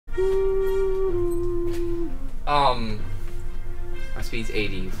My speed's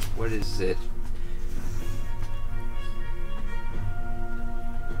 80. What is it?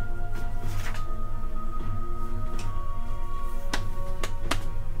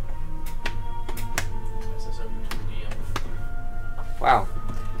 Wow.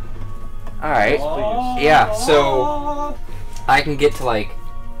 Alright. Yeah, so I can get to like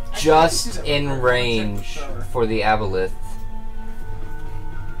just in range for the aboleth.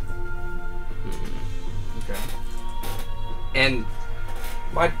 Okay. And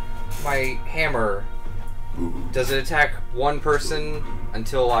my hammer, does it attack one person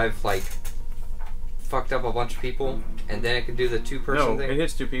until I've like fucked up a bunch of people, and then it can do the two-person thing? No, it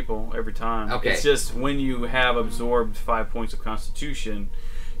hits 2 people every time. Okay. It's just when you have absorbed 5 points of Constitution,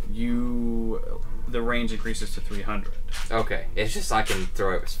 the range increases to 300. Okay, it's just I can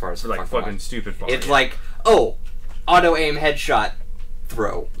throw it as far as like fucking stupid far. It's like, oh, auto aim headshot,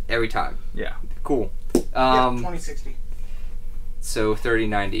 throw every time. Yeah. Cool. Yeah, 2060. So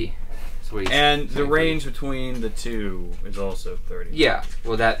 30-90. And the range between the two is also 30. Yeah.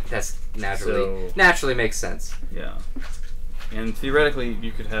 Well, that's naturally makes sense. Yeah. And theoretically,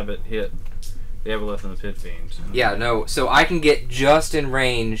 you could have it hit the aboleth and the pit fiend. Yeah. No. So I can get just in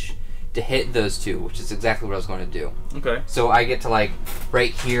range to hit those two, which is exactly what I was going to do. Okay. So I get to like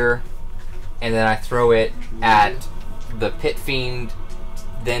right here, and then I throw it at the pit fiend,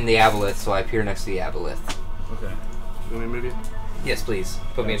 then the aboleth. So I appear next to the aboleth. Okay. You want me to move you? Yes, please.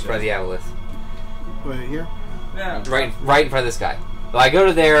 Put me in front of the aboleth. Right here? Yeah. Right in front of this guy. So I go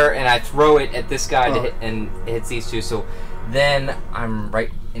to there and I throw it at this guy to hit, and it hits these two. So then I'm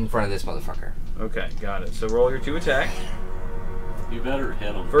right in front of this motherfucker. Okay, got it. So roll your 2 attack. You better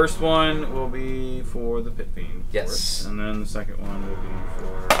hit him. First one will be for the pit fiend. Yes. And then the second one will be for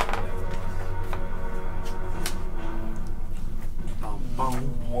the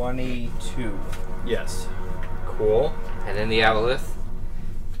aboleth. 22. Yes. Cool. And then the aboleth.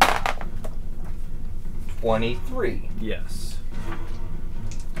 23. Yes.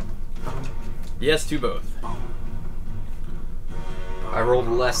 Yes to both. I rolled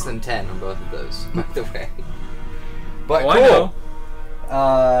less than 10 on both of those, by the way. But I cool. know.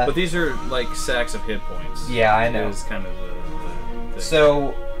 But these are like sacks of hit points. Yeah, I know. Is kind of the thing.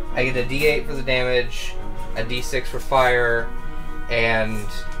 So I get a D8 for the damage, a D6 for fire, and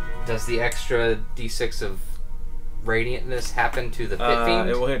does the extra D6 of radiantness happen to the pit fiend?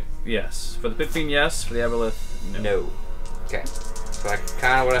 It will hit. Yes. For the pit fiend, yes. For the aboleth, no. Okay. So that's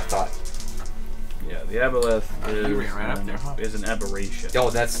kind of what I thought. Yeah, the aboleth You ran right up there, huh? is an aberration. Oh,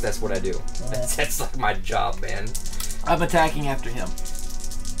 that's what I do. That's like my job, man. I'm attacking after him.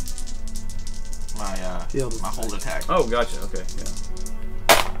 My hold attack. Oh, gotcha. Okay, yeah.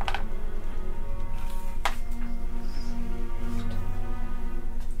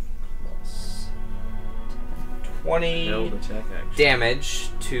 Plus 20 Held attack action. damage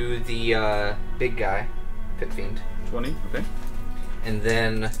to the big guy, pit fiend, 20. Okay. and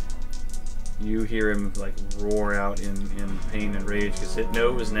then You hear him like roar out in pain and rage because it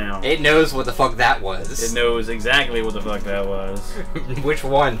knows now. it knows what the fuck that was. It knows exactly what the fuck that was. Which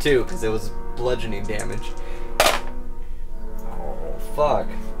one too, because it was bludgeoning damage. Oh fuck.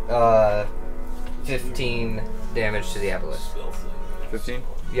 15 damage to the aboleth. 15.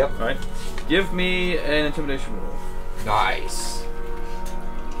 Yep. All right. Give me an intimidation roll. Nice.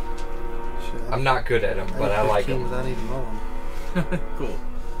 I'm not good at him, but I like him. Without even rolling. Cool.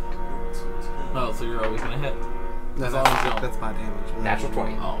 Oh, so you're always gonna hit. That's my damage. Natural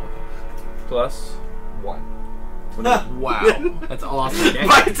 20. Oh, Plus 1. wow. That's awesome.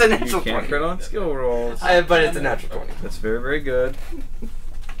 But it's a You natural can't 20. crit on skill rolls. But it's a natural 20. That's very, very good.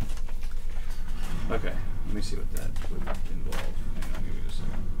 Okay, let me see what that would involve. Hang on, give me just a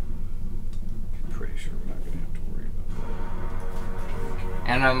second. I'm pretty sure we're not going to have to worry about that.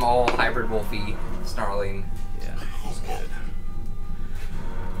 And I'm all hybrid wolfy, snarling. Yeah, he's good.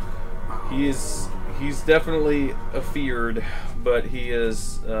 He's definitely afeared, but he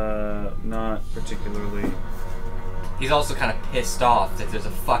is not particularly. He's also kind of pissed off that there's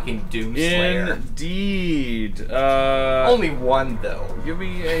a fucking Doomslayer. Indeed. Only one though. Give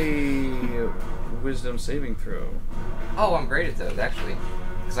me a wisdom saving throw. Oh, I'm great at those actually,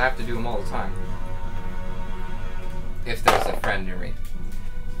 because I have to do them all the time. If there's a friend near me.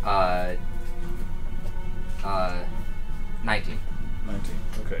 19. 19.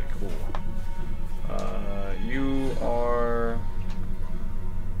 Okay, cool. You are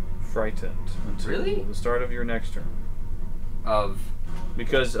frightened until Really? the start of your next turn Of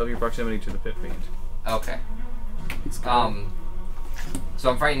because of your proximity to the pit fiend. okay. So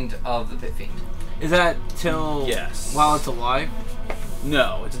I'm frightened of the pit fiend. Is that till Yes. while it's alive?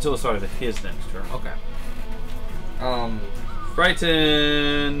 No, it's until the start of his next turn. Okay.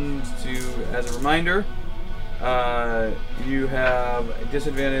 Frightened. As a reminder, you have a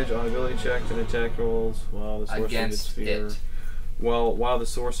disadvantage on ability checks and attack rolls while the source of its fear. While the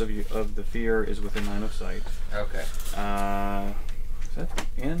source of the fear is within line of sight. Okay. Is that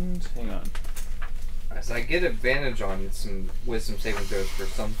the end? Hang on. As I get advantage on some wisdom saving throws for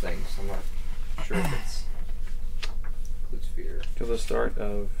some things, I'm not sure if it's includes fear. Till the start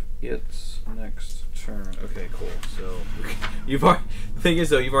of its next turn. Okay, cool. So you've already, the thing is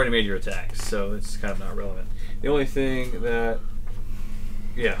though, you've already made your attacks, so it's kind of not relevant. The only thing that,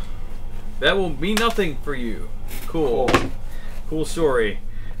 that will mean nothing for you. Cool story.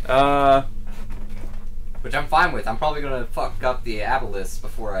 Which I'm fine with. I'm probably gonna fuck up the Aboleths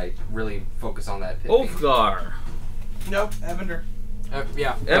before I really focus on that pit. Ulfgar. Nope, Evander.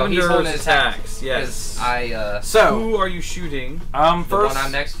 Yeah. Evander's holding his attacks. Yes. So who are you shooting? The first one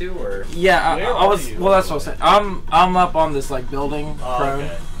I'm next to, or yeah, I was. Well, that's what I was saying. I'm up on this like building prone.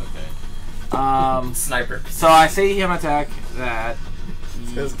 Okay. Sniper. So I see him attack that.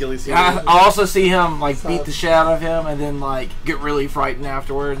 Because Gilly's here. I also see him like beat the shit out of him and then like get really frightened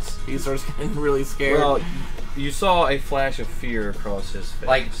afterwards. He starts getting really scared. Well, you saw a flash of fear across his face.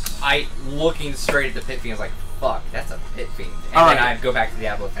 Like I looking straight at the pit fiend, I was like, "Fuck, that's a pit fiend." And All then right. I go back to the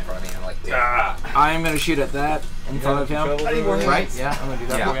Aboleth in front of me, and I'm like, "Ah." I am gonna shoot at that in front of him. Right? Yeah, I'm gonna do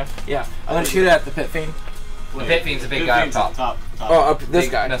that for you. Yeah, I'm gonna shoot at the pit fiend. The pit fiend's a big guy up top. Oh, up this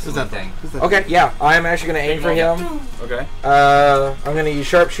Big guy. Who's thing. Okay, yeah, I am actually gonna aim for him. Okay. I'm gonna use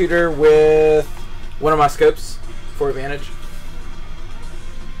sharpshooter with one of my scopes for advantage.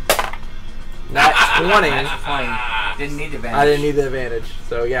 Not 20. Didn't need advantage. I didn't need the advantage,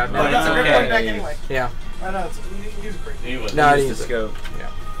 so yeah. No, But it's okay. Back anyway. Yeah. I know, you can use it great. Anyway. No, I Use didn't the use it. scope.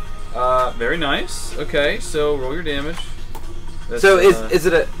 Yeah. Very nice. Okay, so roll your damage. That's, So is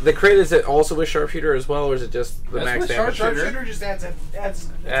it the crit? Is it also with sharpshooter as well, or is it just the That's max with damage? Sharpshooter just adds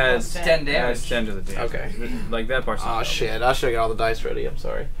Adds 10 damage. Adds 10 to the damage. Okay. Like that part's not Oh shit! I should have got all the dice ready. I'm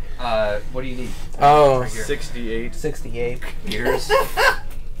sorry. What do you need? Oh, Right here. 68. 68. Here's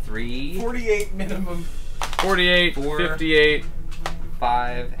 3, 48 minimum. 48, Four. 58.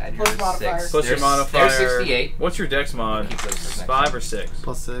 5, add your Plus modifier. 6. Plus your modifier. There's 68. What's your dex mod? Keep those for next 5 time. or 6?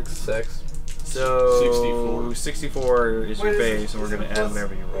 Plus 6. So 64 is your Wait, base, and we're is going it to add plus-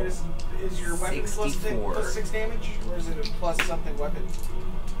 whatever you roll. wait, Is your weapon 64. plus 6 damage? Or is it a plus something weapon?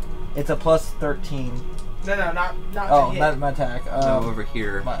 It's a plus 13. No, not Oh, to hit. not my attack. No, over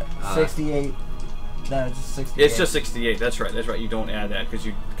here. 68. No, it's just 68. It's just 68. That's right. That's right. You don't add that because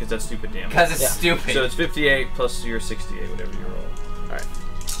that's stupid damage. Because it's Yeah. stupid. So it's 58 plus your 68, whatever you roll. All right.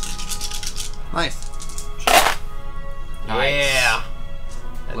 Nice. Nice. Yeah.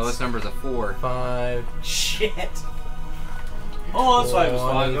 Lowest number is a 4. 5. Shit. Oh, that's why it was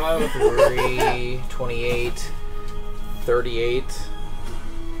fun. 23, 28, 38.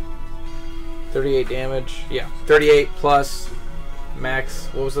 38 damage. Yeah. 38 plus max.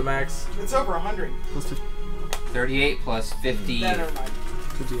 What was the max? It's over 100. Plus 38 plus 50. No, never mind.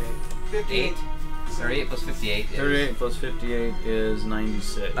 58. 58. 38 plus 58 is 38 plus 58 is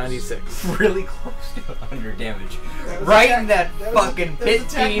 96. 96. really close to 100 damage. That was Right attack- in that that was- fucking that was pit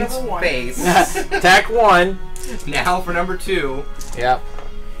attack fiend's number 1. face. Attack 1. Now for number 2. Yep.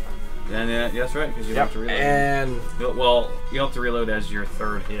 And that's right, because you don't have to reload. And Well, you don't have to reload as your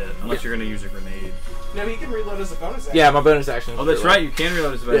third hit, unless you're going to use a grenade. No, you can reload as a bonus action. yeah, my bonus action. is Oh, that's reload. right, you can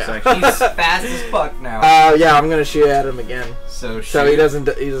reload as a bonus Yeah. action. He's fast as fuck now. Yeah, I'm gonna shoot at him again. So So he doesn't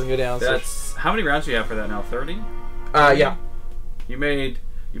go down. That's how many rounds do you have for that now? 30? Yeah. You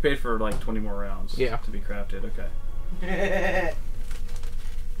paid for like 20 more rounds. Yeah. To be crafted. Okay.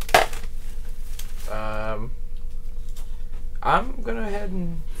 I'm gonna head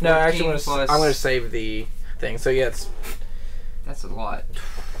and no, actually, I'm gonna save the thing. So yeah, it's That's a lot.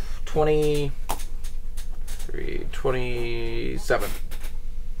 23, 27.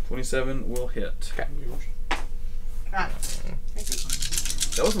 27 will hit. Okay. That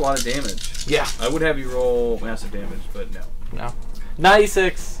was a lot of damage. Yeah. I would have you roll massive damage, but no. No.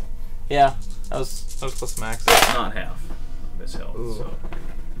 96. Yeah. That was close to max. Not half of his health. Ooh. So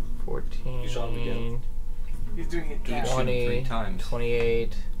 14. You shot him again. He's doing it now. 20, 3 times.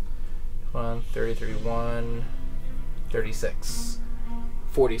 28, 1, 33, 1, 36,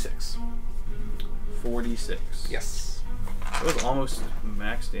 46. 46. Yes. That was almost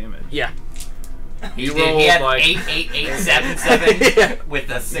max damage. Yeah. He You did. rolled He had like 8, 8, 8, 7, 7 Yeah. with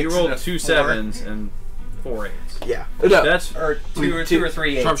a 6. You rolled and a 2 4. 7s and 4 8s. Yeah. No. That's Or 2 or 3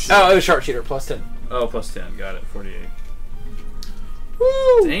 8s. Oh, it was sharpshooter plus 10. oh plus 10. Got it. 48.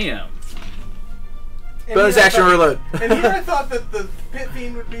 Woo! Damn. And Bonus here I action thought- reload. And here I thought that the pit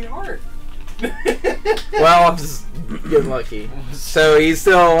fiend would be hard. Well, I'm just getting lucky. So he's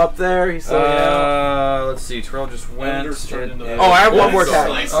still up there. He's still. Let's see. Terrell just went. Oh, I have one more attack.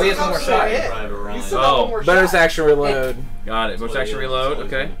 Oh, he has one more shot. Oh, bonus action reload. Got it. Bonus action reload.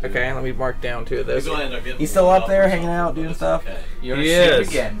 Okay. Okay, let me mark down two of those. He's still up there, hanging out, doing stuff. You're gonna shoot him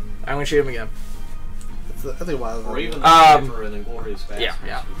again. I'm gonna shoot him again. I think wild. Or even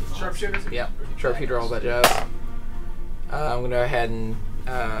yeah. Sharpshooters? Yeah. Sharpshooter, all that jazz. I'm gonna go ahead and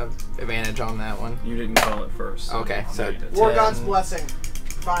advantage on that one. You didn't call it first. So Okay, so War God's blessing.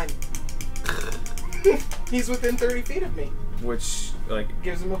 Fine. He's within 30 feet of me. Which, like,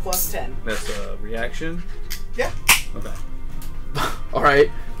 Gives him a +10. that's a reaction? Yeah. Okay.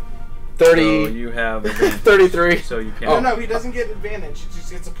 Alright. 30. So you have advantage. 33. So you can't. No, he doesn't get advantage. He just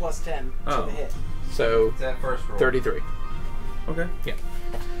gets a +10 to the hit. So, It's that first roll. 33. Okay. Yeah.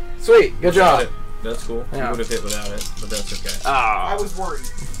 Sweet. Good job. That's cool. Yeah. You would have hit without it, but that's okay. I was worried.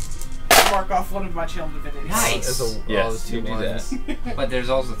 Mark off one of my chilled divinities. Nice. Yes, you do that. But there's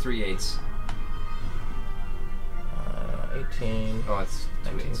also 3 8s. 18. Oh, it's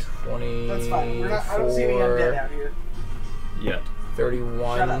 19, 20. That's fine. I don't see any undead out here. Yet.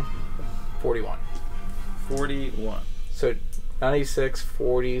 31. Shut up. 41. 41. So 96,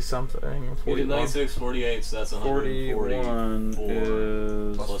 40 something. You did 41. 96, 48, so that's 41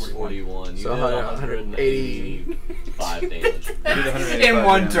 is plus 41. You So did 185 damage. You did 185 in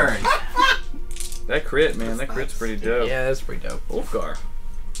one damage. turn. That crit, man. That crit's pretty dope. Yeah, that's pretty dope. Ulfgar.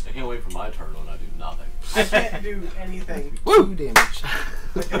 I can't wait for my turn when I do nothing. I can't do anything. 2 damage.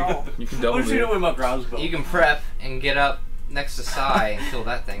 Like at all. You can double What did you move. do with my ground spell? You can prep and get up next to Sai and kill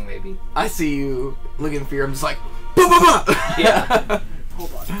that thing, maybe. I see you looking for you. I'm just like, bah, bah, bah. Yeah.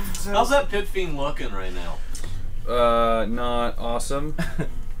 Hold on. So, How's that pit fiend looking right now? Not awesome.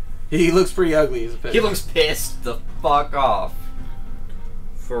 He looks pretty ugly. He's a pit. He looks pissed the fuck off.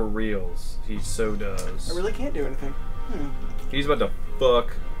 For reals. He so does. I really can't do anything. He's about to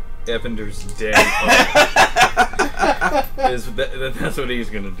fuck Evander's day up. That's what he's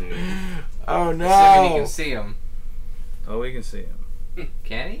gonna do. Oh no! Assuming you can see him. Oh, we can see him.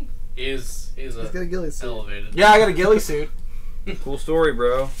 Can he? He's He's got a ghillie suit. elevated. Yeah, I got a ghillie suit. Cool story,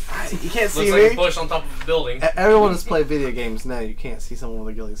 bro. You can't see Looks like me. a push on top of a building. Everyone that's played video games now, you can't see someone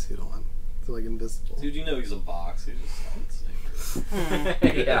with a ghillie suit on. They're like invisible. Dude, you know he's a box. He just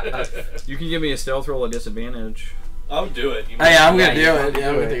Yeah. You can give me a stealth roll at disadvantage. I would do it. You Oh, yeah, I'm gonna Yeah, do you it. Yeah, I'm do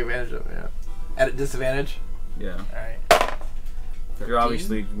gonna it. take advantage of it. Yeah. At a disadvantage. Yeah. All right. You're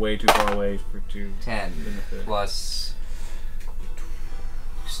obviously way too far away to 10 benefit. plus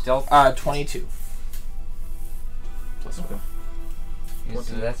stealth. 22. Plus okay.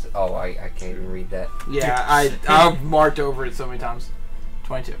 So that's I can't even read that. Yeah, I've marked over it so many times.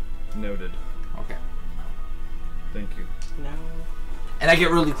 22. Noted. Okay. Thank you. No. And I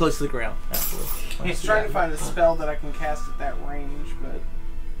get really close to the ground afterwards. He's trying to find a spell that I can cast at that range, but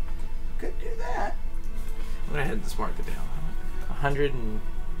could do that. I'm gonna head this marker down. 100 and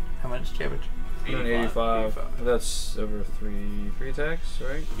how much damage? 185. That's over three attacks,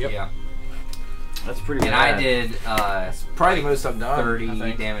 right? Yep. Yeah. That's pretty And bad. I did Probably the most I've done. 30 I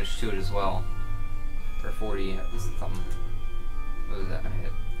think. damage to it as well. Or 40 something. What was that I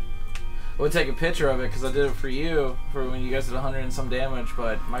hit? I would take a picture of it because I did it for you for when you guys did 100 and some damage,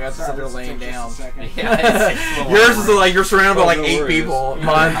 but my guys are Sorry, still laying this down. takes just a second. Yeah, it's a little Yours is awkward. like you're surrounded by like no 8 worries. people.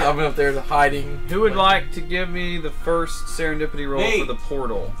 Mine's I'm up there hiding. Who would like to give me the first serendipity roll Me. for the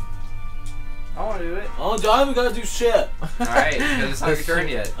portal? I want to do it. Oh, I haven't got to do shit. Alright, because it's not your turn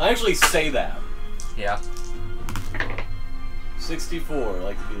yet. I actually say that. Yeah. 64,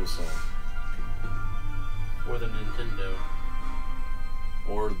 like the Beatles song. Or the Nintendo.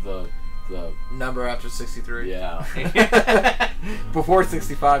 Or the Number after 63. yeah. Before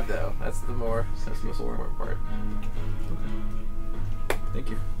 65 though. That's the most important part. Thank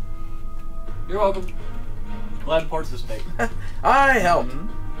you. You're welcome. Glad to participate. I helped.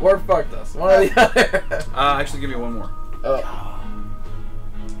 Or fucked us. One or the other. Actually, give me one more. Oh.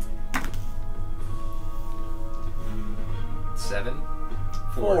 7?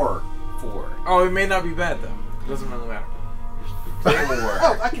 4. 4. Oh, it may not be bad though. It doesn't really matter. 4.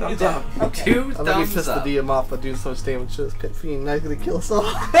 Oh, I can do that. Okay. 2 I'm gonna thumbs piss the up. DM off by doing so much damage to this pit fiend. Now he's gonna kill us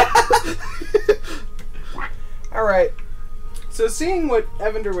all. Alright. So seeing what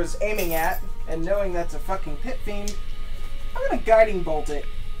Evander was aiming at, and knowing that's a fucking pit fiend, I'm gonna guiding bolt it.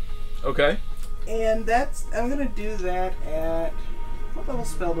 Okay. And I'm gonna do that at, what level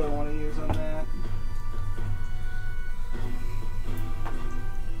spell do I want to use on that?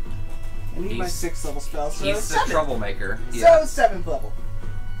 I need my He's- 6th level spell, so He's the 7th. troublemaker. So Yeah. 7th level.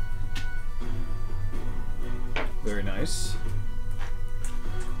 Very nice.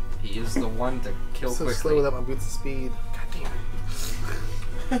 He He is the one to kill So quickly. slow without my boots of speed. God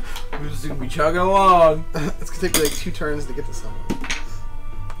damn We're just gonna be chugging along. it. It's gonna take me like 2 turns to get to someone.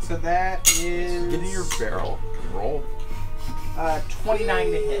 So that is Get in your barrel. Roll.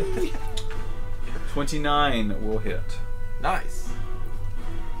 29 to hit. 29 will hit. Nice.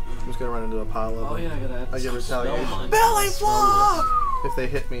 I'm just gonna run into a pile of Oh them. yeah, I gotta add I get spell retaliation. mine. Belly flop! If they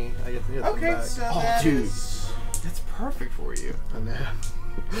hit me, I get to hit them Okay, back. so Oh, that dude. is That's perfect for you. I know.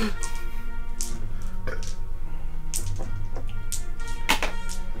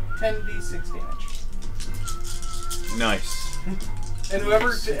 10d6 damage. Nice. And whoever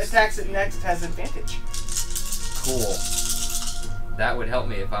attacks it next has advantage. Cool. That would help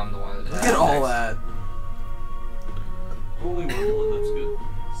me if I'm the one that Look attacks at all next. that. Only one, that's good.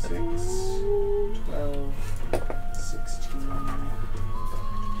 6, 12, 16,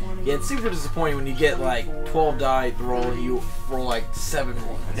 20. Yeah, it's super disappointing when you get like 12 die to roll and you roll like 7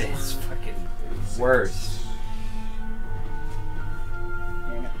 ones. It's fucking worse.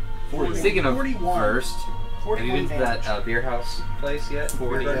 Damn it. 40. Speaking of 41. first, have you 41 been to damage. that beer house place yet?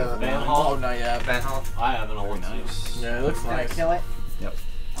 40. Yeah. Van Oh, Hall? not yet. Van Hall? I haven't all nice. Yeah, it looks Gonna nice. kill it? Yep.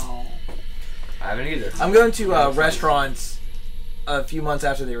 Oh. I haven't either. I'm going to restaurants a few months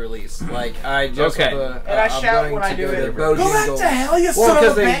after they release. Like, I just Okay. And I I'm shout going when to I do go it. to Go back Bojangles. to hell, you Well, son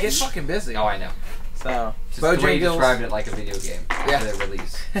because of a they get bitch! fucking busy. Oh, I know. So, Just the way you Bojangles. described it like a video game after Yeah. they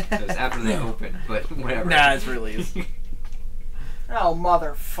release. It was after they open, but whatever. Nah, it's released. Oh,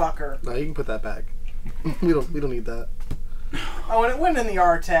 motherfucker. No, you can put that back. we don't need that. Oh, and it went in the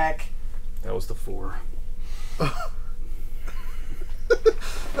R-Tech. That was the 4.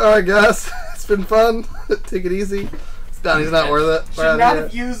 Alright guys, it's been fun. Take it easy. Donnie's not worth it. Should not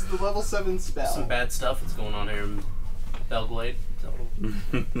have used the level 7 spell. Some bad stuff that's going on here in Belglade.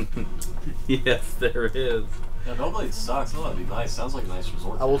 Yes, there is. Yeah, Belglade sucks. Oh, that'd be nice. Sounds like a nice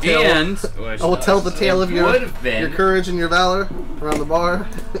resort. I will tell And I will tell the tale of your would have been. courage and your valor around the bar.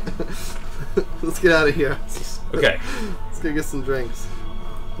 Let's get out of here. okay. Let's go get some drinks.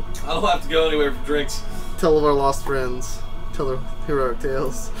 I don't have to go anywhere for drinks. Tell of our lost friends. Tell their heroic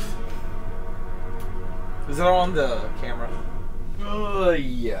tales. Is it on the camera?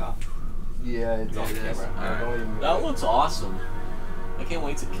 Yeah. Yeah, it's on camera. That looks awesome. I can't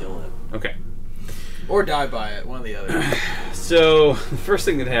wait to kill it. Okay. Or die by it, one or the other. So the first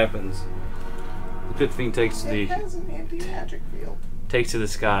thing that happens, the Pit Fiend takes It has an anti-magic field. to the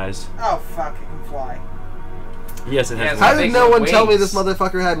skies. Oh, fuck, it can fly. Yes, it has. Yes. How It did makes no one tell me wings. this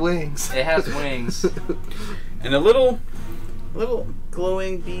motherfucker had wings? It has wings. And a little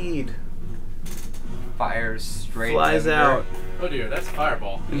glowing bead Fires straight. flies everywhere. out Oh dear, that's a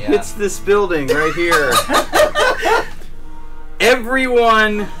fireball. and Yeah. hits this building right here.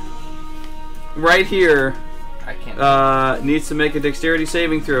 Everyone right here I can't. needs to make a dexterity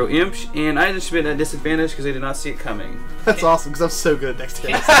saving throw. Imp and I just been at disadvantage because they did not see it coming. That's awesome because I'm so good at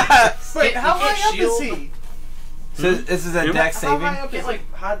dexterity. Wait, how you can't high up is shield he? So this is a Yep. dex How saving? high up is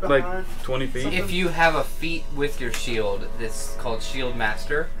Like, hide Like behind? 20 feet. If you have a feat with your shield, that's called Shield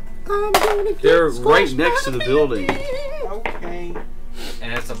Master, I'm gonna get They're right squashed next by to the a building. baby. Okay.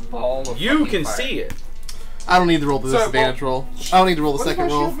 and it's a ball of You fucking can fire. see it. I don't need to roll the So, disadvantage roll. I don't need to roll the What does second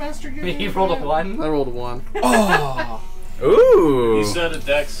my roll. shield master give me? He rolled a for 1. I rolled a 1. Oh! Ooh. You said a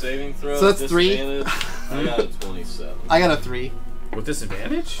dex saving throw. So that's 3. disadvantage. I got a 27. I got a 3. With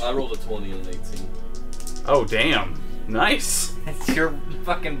disadvantage? I rolled a 20 and an 18. Oh damn. Nice. It's your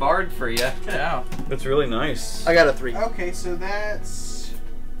fucking bard for you. Yeah. That's really nice. I got a 3. Okay, so that's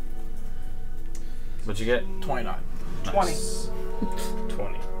What'd you get? 29. 20.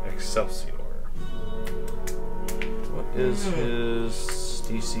 20. Excelsior. What is his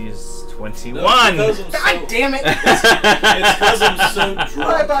DC's 21? No, because I'm God so, damn it! it's because I'm so Bye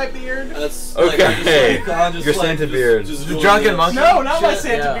drunk. bye, beard. That's Okay. I'm just Your Santa beard. Just The doing drunken this. monkey? No, not my Shit,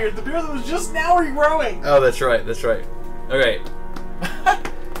 Santa yeah. beard. The beard that was just now regrowing. Oh, that's right. That's right. Okay.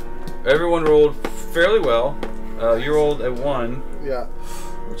 Everyone rolled fairly well. You rolled a 1, Yeah.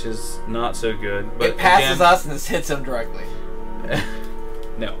 which is not so good. But It passes again, us and this hits him directly.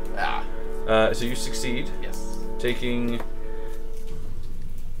 No. Ah. So you succeed, Yes. taking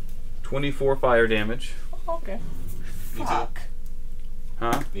 24 fire damage. Okay. Me too. Fuck.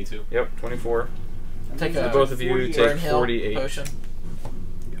 Huh? Me too. Yep, 24. Take So a both of you 48. take Burn Hill 48. potion.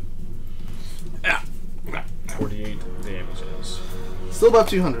 48 damages. Still above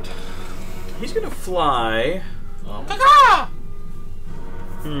 200. He's gonna fly. I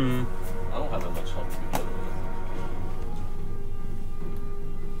Hmm. don't have that much help to be put with.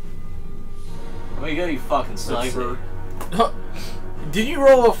 Where you go, you fucking sniper? Did you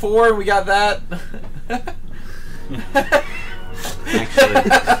roll a 4 and we got that? Actually,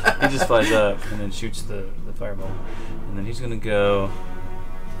 he just flies up and then shoots the fireball. And then he's going to go...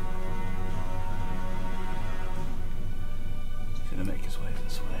 He's going to make his way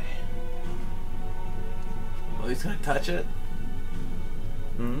this way. Well, he's gonna touch it.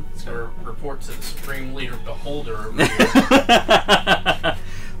 It's going to report to the Supreme Leader Beholder over here.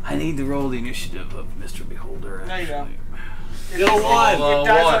 I need to roll the initiative of Mr. Beholder. No, you don't. You don't want. It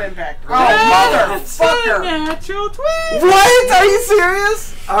dies on impact. Oh, motherfucker! Natural 20. What? Are you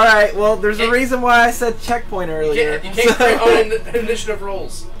serious? All right. Well, there's a reason why I said checkpoint earlier. You can't create own initiative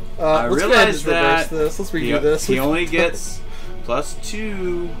rolls. I let's realized go ahead and that reverse this. Let's redo this. He only gets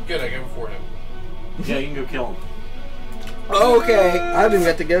 +2. Good, I go before him. Yeah, you can go kill him. Okay, I haven't even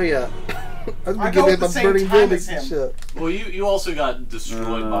got to go yet. I've I been go giving at the up same burning time buildings as and shit. Well, you also got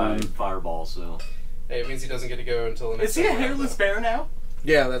destroyed by fireball, so. Hey, it means he doesn't get to go until the next Is he a hairless bear now?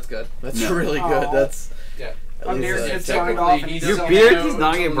 Yeah, that's good. That's No. really good. Aw. That's Yeah. My least beard that. gets burned off. And Your Your so- beard go does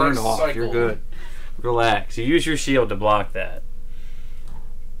not until get the burned next off. You're cycle. good. Relax. You use your shield to block that.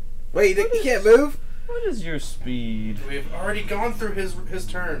 Wait, you can't move? What is your speed? We've already gone through his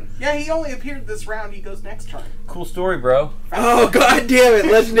turn. Yeah, he only appeared this round. He goes next turn. Cool story, bro. Oh god damn it!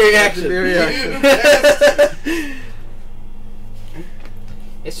 Legendary action. legendary action.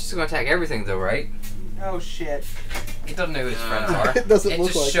 It's just gonna attack everything, though, right? Oh shit! It doesn't know who his friends are. It doesn't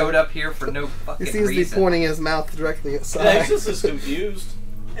look just like showed it. up here for no fucking He seems to be reason. pointing his mouth directly at Yeah, he's Sai. just as confused.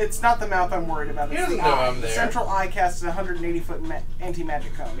 It's not the mouth I'm worried about. He It's doesn't the know eye. I'm there. Central eye casts a 180-foot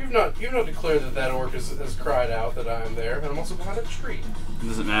anti-magic cone. You've not declared that orc has cried out that I am there, but I'm also behind a tree. It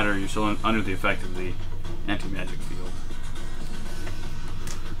doesn't matter. You're still under the effect of the anti-magic field.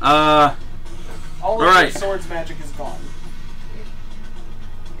 All of Alright. your sword's magic is gone.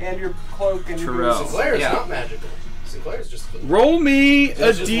 And your cloak and your Terrell. Sinclair is Yeah. not magical. Sinclair is just. Roll me a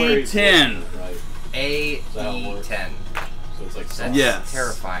That's just where he's D10. looking, right? A that how it works? E10. So it's like That's Yes.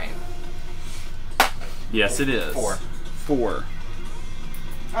 terrifying. Yes, it is. 4. 4.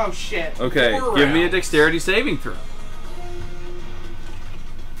 Oh shit! Okay, Four give me a rounds. dexterity saving throw.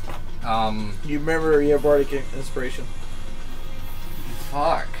 You remember you have bardic inspiration.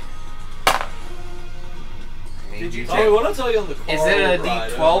 Fuck. Did you Oh, what I'll tell you on the car Is it a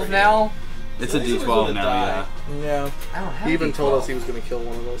ride D12 over now? It's So a these are D12 gonna now, die. yeah. Yeah. I don't have He even told us D12. he was going to kill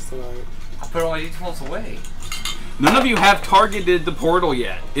one of us tonight. I put all my D12s away. None of you have targeted the portal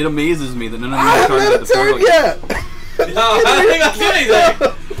yet. It amazes me that none of you I have haven't had targeted a the portal turn yet. yet! No, I don't think I did anything.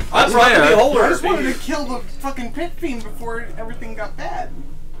 That's I'm fair. beholder. I just wanted to kill the fucking pit fiend before everything got bad.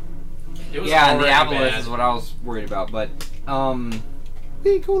 It was Yeah, and the already aboleth bad. is what I was worried about, but,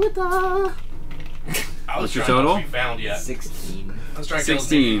 We gonna die. I was What's your trying total? not to be found yet. 16. I was trying to kill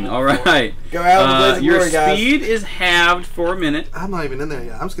 16. people All before. right. Go out in the blaze of Your glory, guys. speed is halved for a minute. I'm not even in there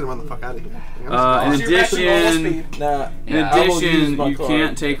yet. I'm just going to run the fuck out of here. In So you're back to normal addition, speed. Nah. in Yeah. I will use addition, my you card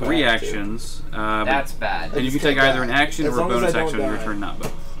can't take if I have to. reactions. That's bad. And you can just take can't either an die. action As or a long as bonus I don't action on your die. turn, not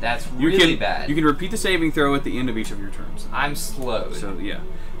both. That's You really can bad. you can repeat the saving throw at the end of each of your turns. I'm slowed. So yeah.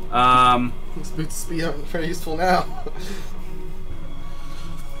 This boots speed up very useful now.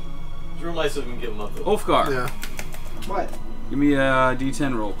 It's real nice of him to give him up. Ulfgar, Yeah. What? give me a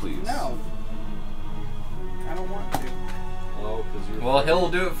D10 roll, please. No. I don't want to. Oh, because you're. Well, he'll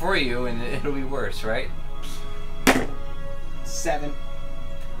do it for you, and it'll be worse, right? 7.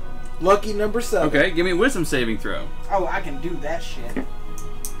 Lucky number 7. Okay, give me a wisdom saving throw. Oh, I can do that shit.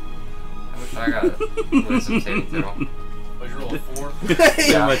 I wish I got a wisdom saving throw. Oh, you roll a 4?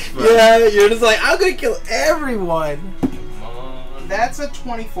 So much fun. Yeah, you're just like, I'm gonna kill everyone. Come on. That's a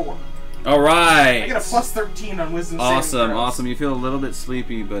 24. All right. I get a plus 13 on wisdom saving Awesome, throws. awesome. You feel a little bit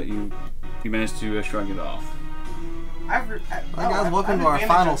sleepy, but you managed to shrug it off. Guys, welcome to our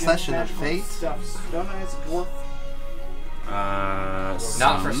final session of Fate. Stuff. Don't I as a dwarf?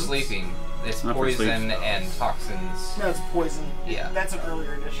 Not for Some. sleeping. It's Not for sleep. poison and toxins. No, it's poison. Yeah. That's an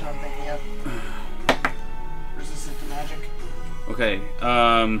earlier edition I'm thinking of. Resistant to magic. Okay.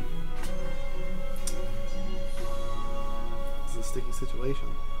 It's a sticky situation.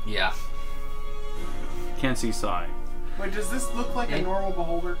 Yeah. Can't see Sai. Wait, does this look like a normal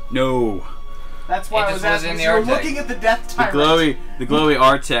beholder? No. That's why It I was just was asking. in the You were Arctic. looking at the death The tyrant. glowy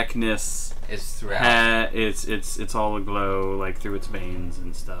Artecness It's throughout. it's all aglow like through its veins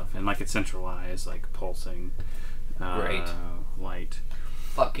and stuff, and like it's centralized, like pulsing. Great. Light.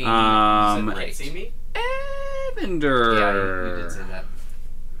 Fucking Can't See me? Evander. Yeah, you did say that.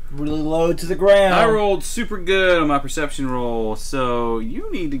 Really low to the ground. I rolled super good on my perception roll, so you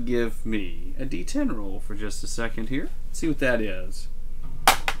need to give me a D10 roll for just a second here. See what that is.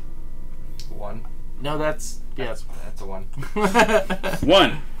 1. No, that's That's a 1.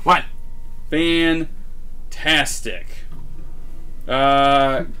 1. What? Fantastic.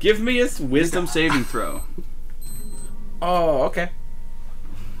 Give me a wisdom saving throw. Oh, okay.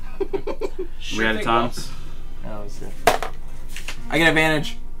 We out of time. Oh, let's see. I get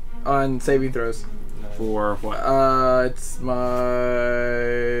advantage on saving throws. For what? It's my.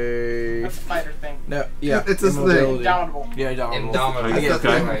 That's a fighter thing. No, yeah, It's his thing. Indomitable. Yeah, indomitable. Indomitable. I get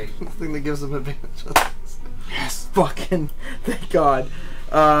Okay. Right. The thing that gives him advantage. Yes, fucking thank God.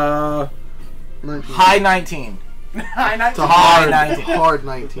 19. High 19. High 19. It's a hard, 19. hard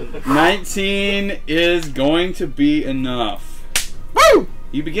 19. 19 is going to be enough. Woo!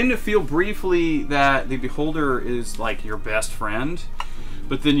 You begin to feel briefly that the beholder is like your best friend,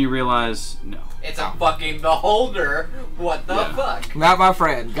 but then you realize no. It's a fucking beholder. What the fuck? Not my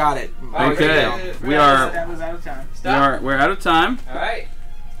friend. Got it. Okay, That was out of time. we're out of time. All right.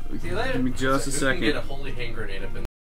 See you later. Give me just a Who can second. get a holy hand grenade up in